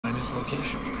his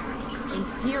location? In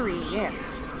theory,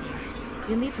 yes.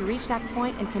 You'll need to reach that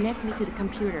point and connect me to the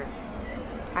computer.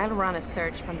 I'll run a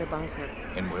search from the bunker.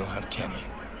 And we'll have Kenny.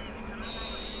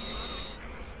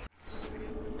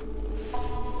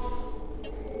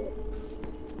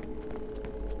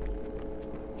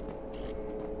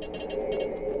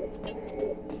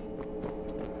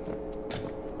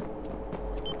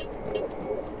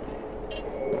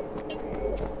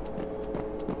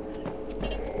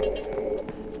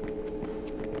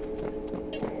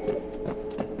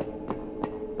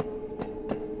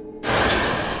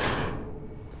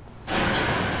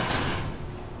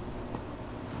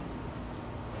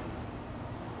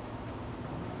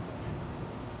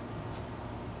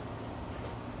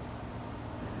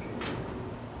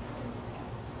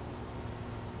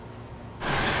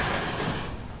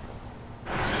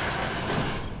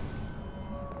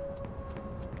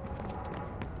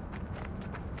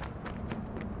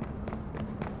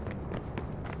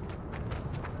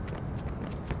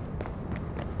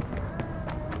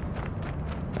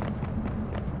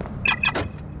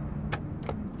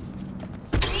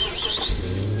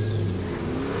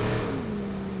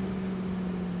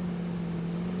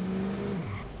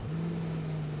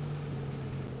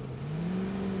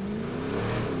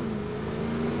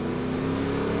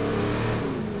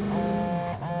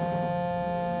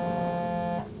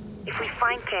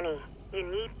 Find Kenny. You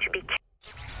need to be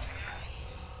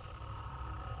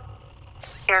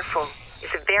careful. He's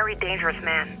a very dangerous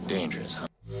man. Dangerous, huh?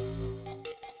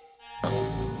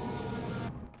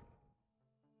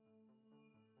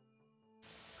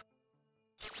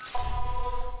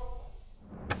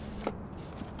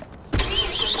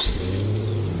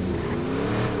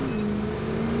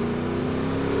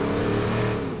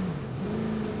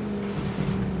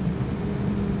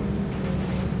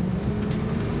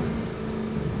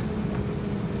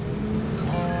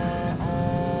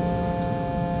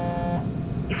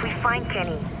 Find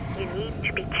Kenny. You need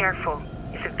to be careful.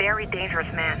 He's a very dangerous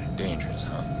man. Dangerous,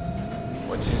 huh?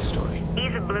 What's his story?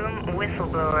 He's a Bloom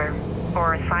whistleblower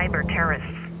or a cyber terrorist.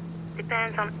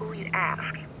 Depends on who you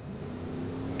ask.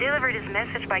 Delivered his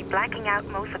message by blacking out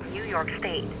most of New York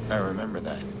State. I remember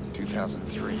that.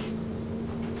 2003.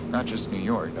 Not just New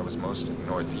York, that was most of the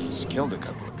Northeast. Killed a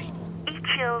couple of people. He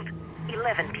killed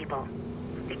 11 people.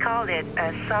 They called it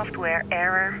a software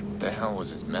error. What the hell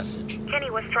was his message? Kenny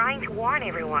was trying to warn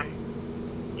everyone.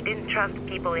 He didn't trust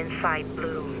people inside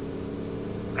Bloom.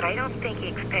 But I don't think he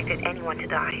expected anyone to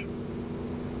die.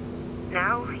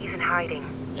 Now he's in hiding.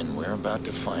 And we're about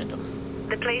to find him.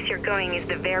 The place you're going is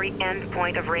the very end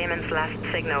point of Raymond's last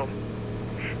signal.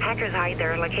 Hackers hide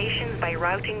their locations by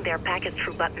routing their packets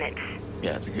through botnets.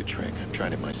 Yeah, it's a good trick. I've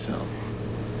tried it myself.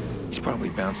 He's probably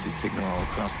bounced his signal all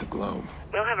across the globe.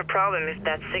 We'll have a problem if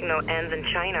that signal ends in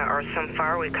China or some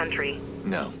faraway country.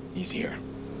 No, he's here.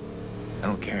 I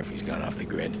don't care if he's gone off the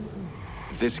grid.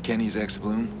 If this is Kenny's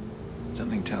ex-Bloom,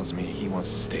 something tells me he wants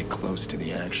to stay close to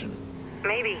the action.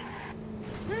 Maybe.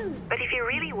 But if he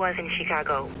really was in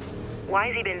Chicago, why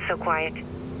has he been so quiet?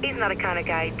 He's not the kind of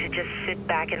guy to just sit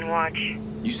back and watch.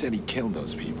 You said he killed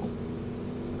those people.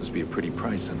 Must be a pretty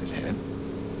price on his head.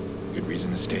 Good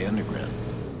reason to stay underground.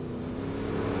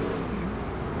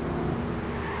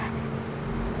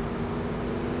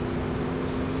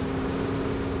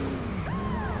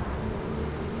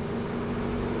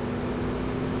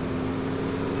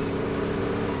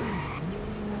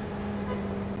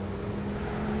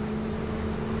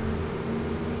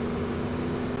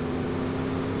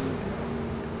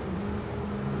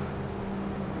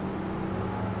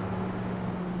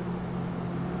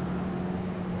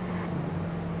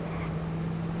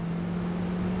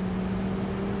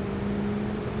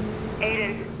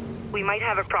 Aiden, we might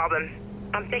have a problem.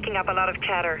 I'm picking up a lot of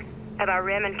chatter about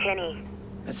Rem and Kenny.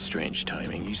 That's strange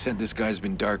timing. You said this guy's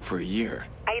been dark for a year.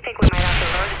 I think we might have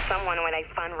to alert someone when I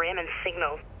find Raymond's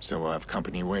signal. So we'll have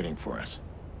company waiting for us.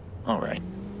 All right.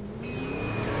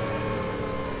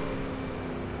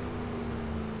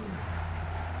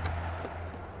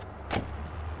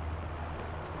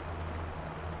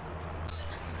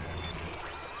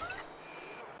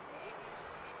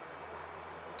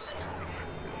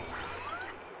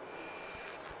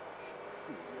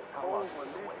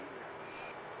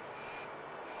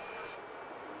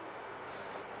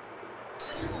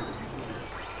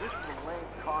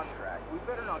 Contract. We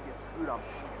better not get screwed on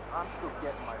payment. I'm still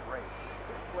getting my rate.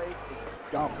 This place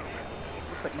is dumb.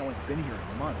 Looks like no one's been here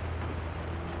in months.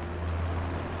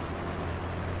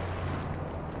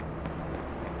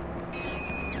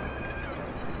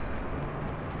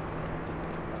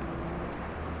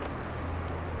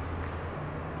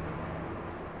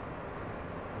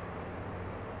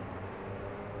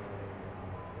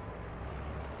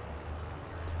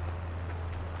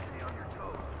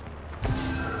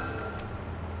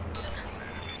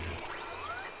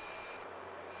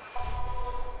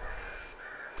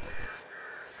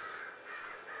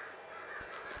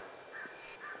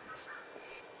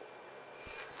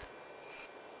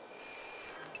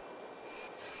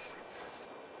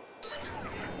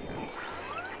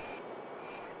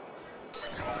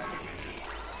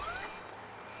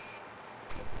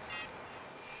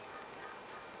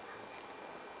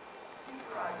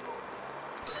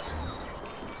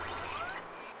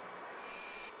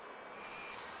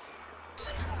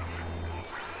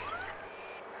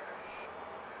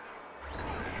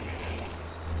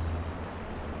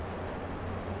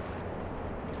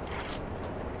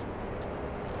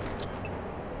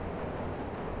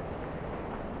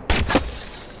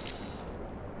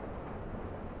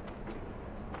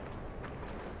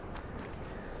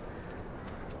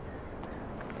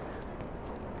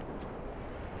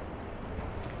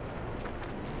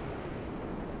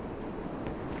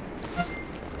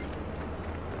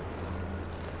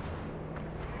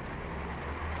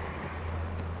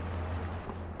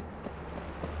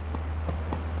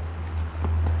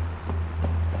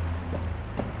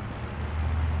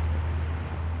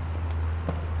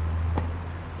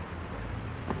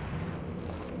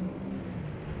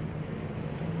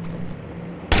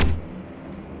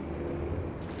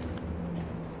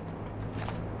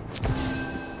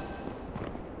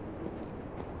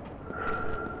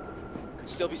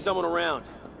 there'll be someone around.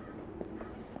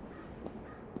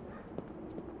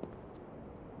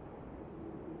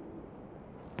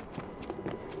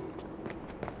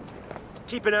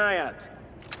 Keep an eye out.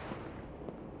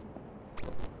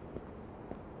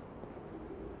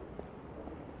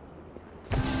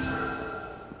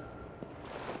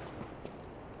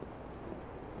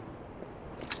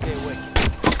 Stay awake.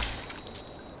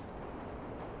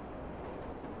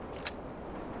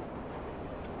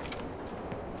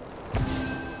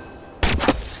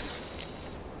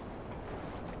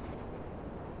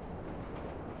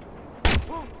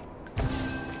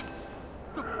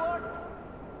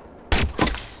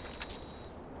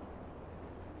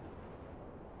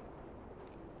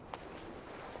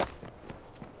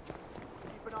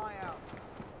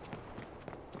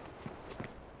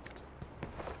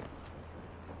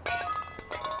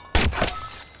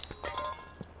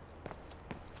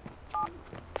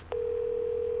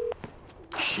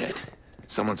 Shit.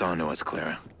 Someone's onto us,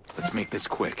 Clara. Let's make this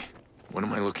quick. What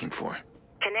am I looking for?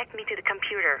 Connect me to the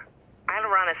computer. I'll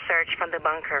run a search from the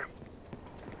bunker.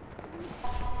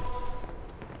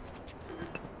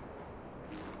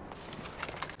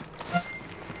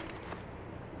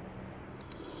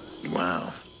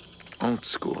 Wow. Old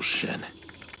school shit.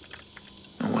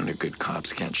 No wonder good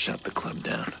cops can't shut the club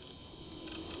down.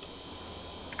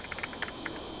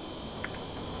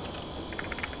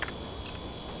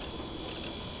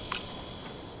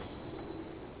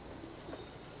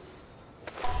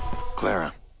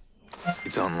 Clara,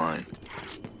 it's online.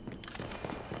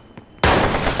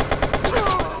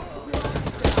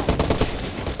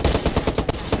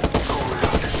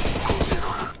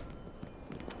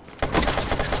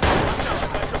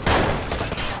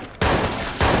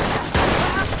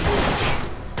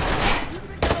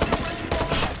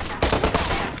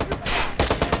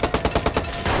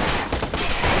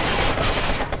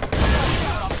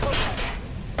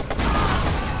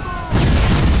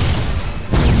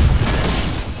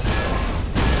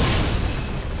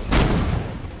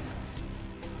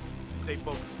 Stay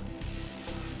focused.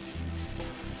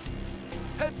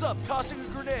 Heads up, tossing a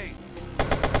grenade.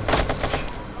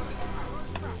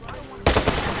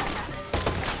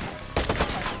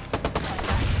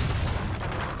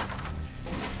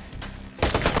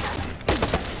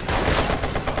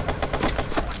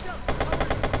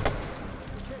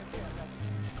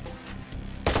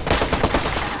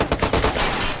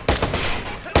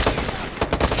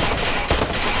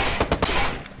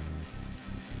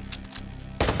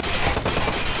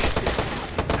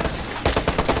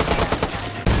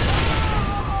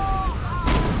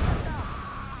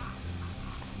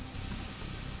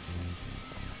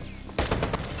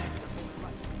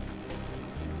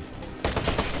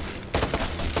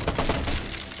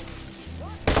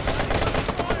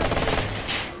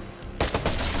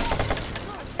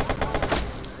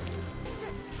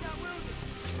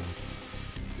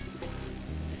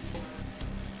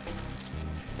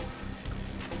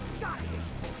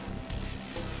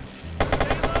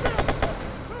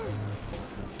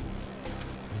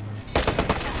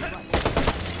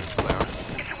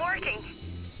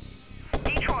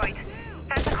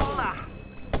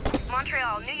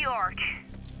 Montreal, New York.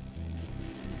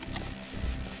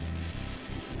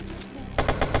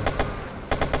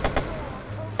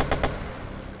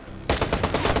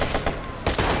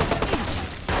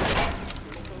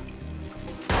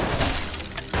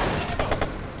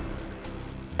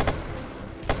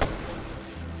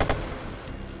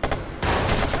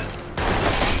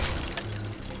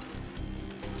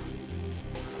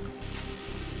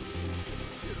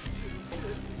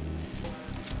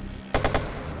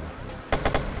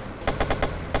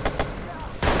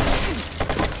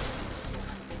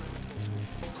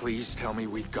 Please tell me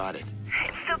we've got it.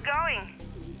 It's still going.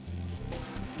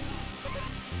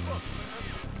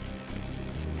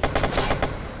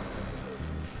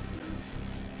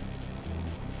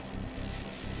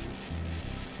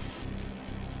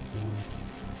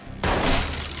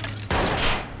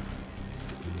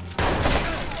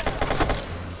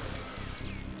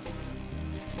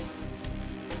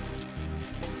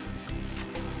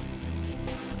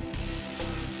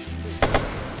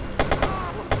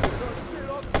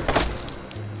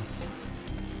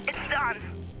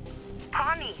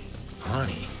 Honey.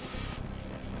 Honey?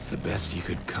 That's the best you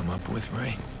could come up with,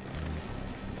 Ray?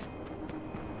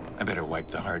 I better wipe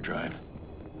the hard drive.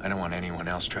 I don't want anyone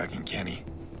else tracking Kenny.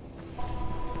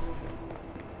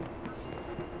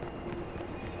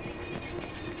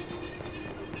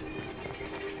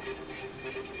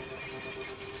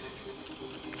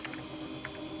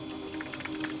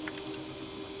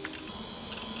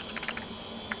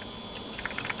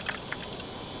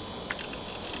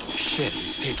 Shit,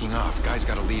 he's taking off. Guy's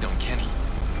got a lead on Kenny.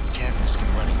 Can't risk him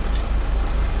running with it.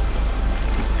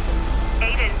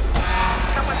 Aiden,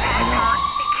 someone's had car.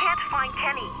 They can't find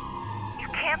Kenny. You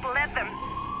can't let them.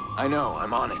 I know,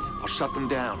 I'm on it. I'll shut them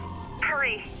down.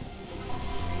 Hurry.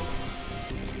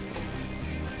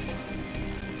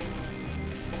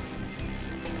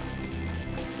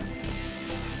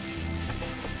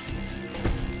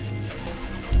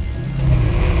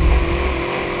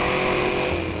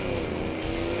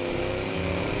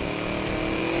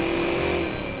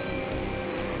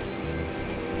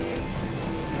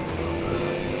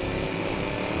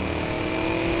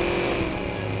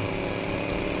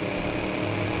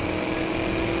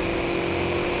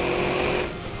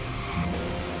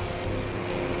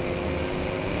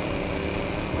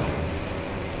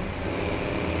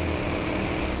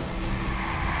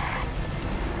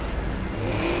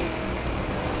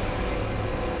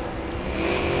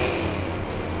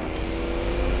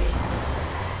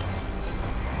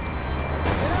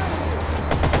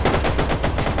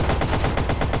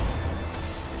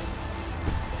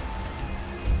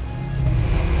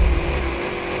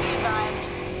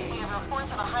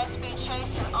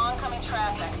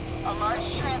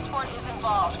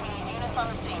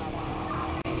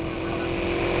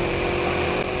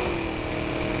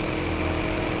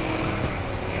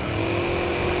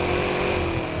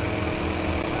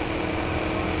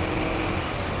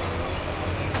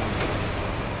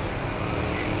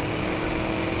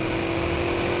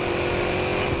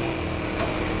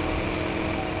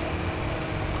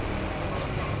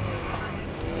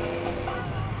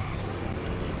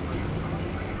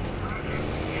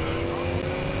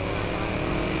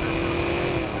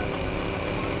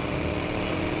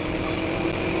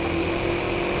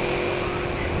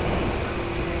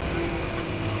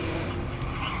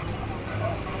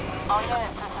 All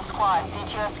units, this is squad.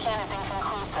 CTO scan is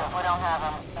inconclusive. We don't have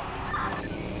him.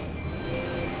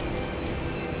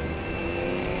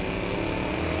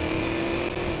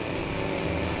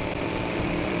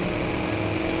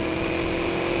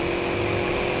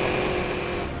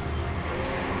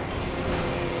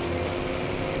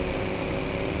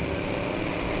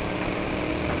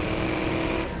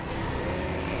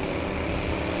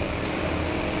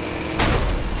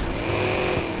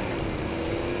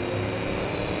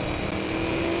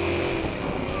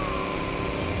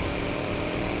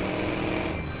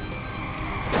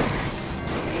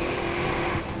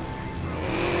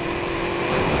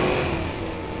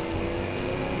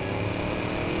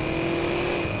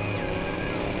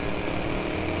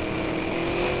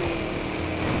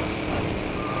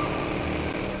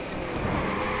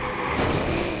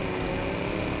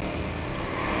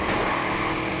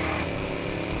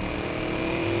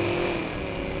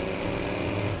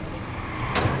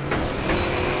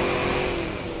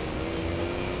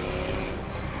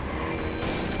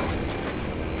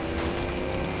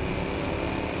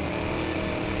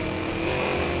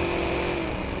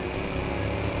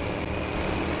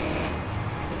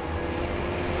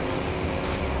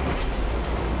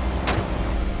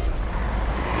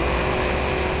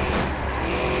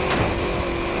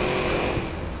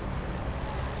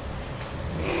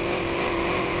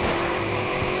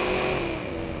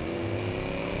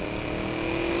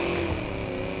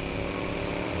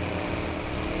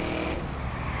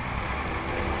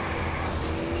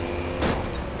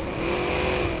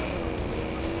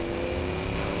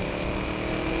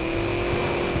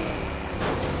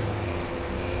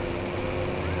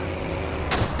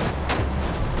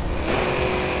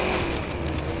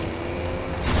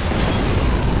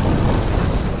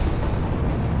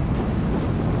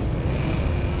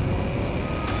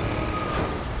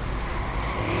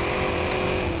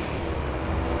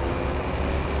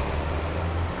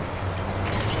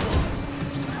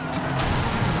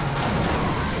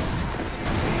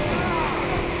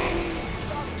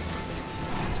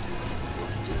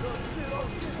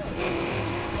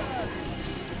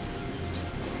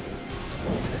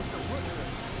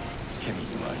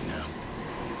 Kenny's mine now.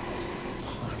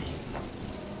 Honey.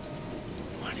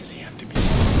 Why does he have to be?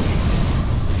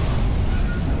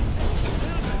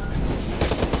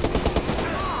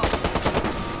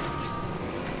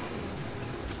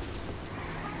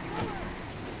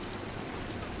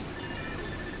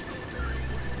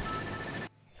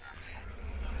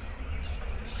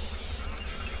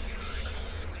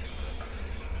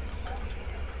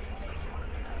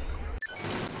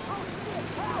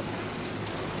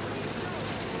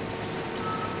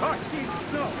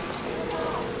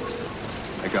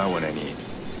 I got what I need.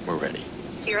 We're ready.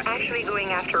 You're actually going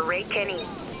after Ray Kenny.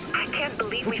 I can't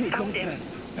believe we found him.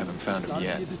 Haven't found him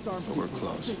yet, but we're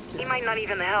close. He might not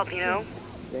even help, you know?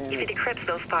 If he decrypts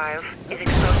those files, he's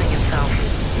exposing himself.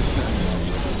 This guy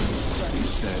knows. You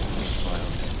said these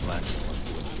files had blackmail.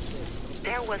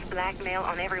 There was blackmail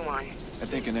on everyone. I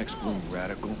think an ex-Bloom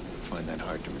radical would find that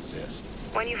hard to resist.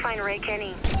 When you find Ray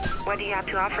Kenny, what do you have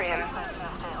to offer him?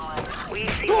 We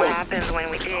see what happens when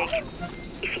we dig.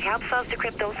 If he helps us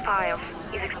decrypt those files,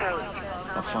 he's exposed.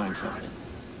 I'll find something.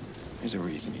 There's a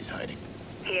reason he's hiding.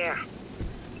 Here.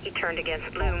 He turned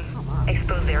against Bloom,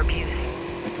 exposed their abuse.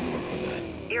 I can work with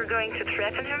that. You're going to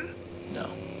threaten him? No.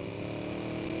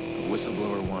 The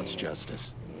whistleblower wants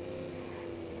justice.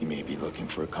 He may be looking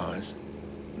for a cause,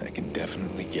 and I can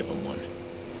definitely give him one.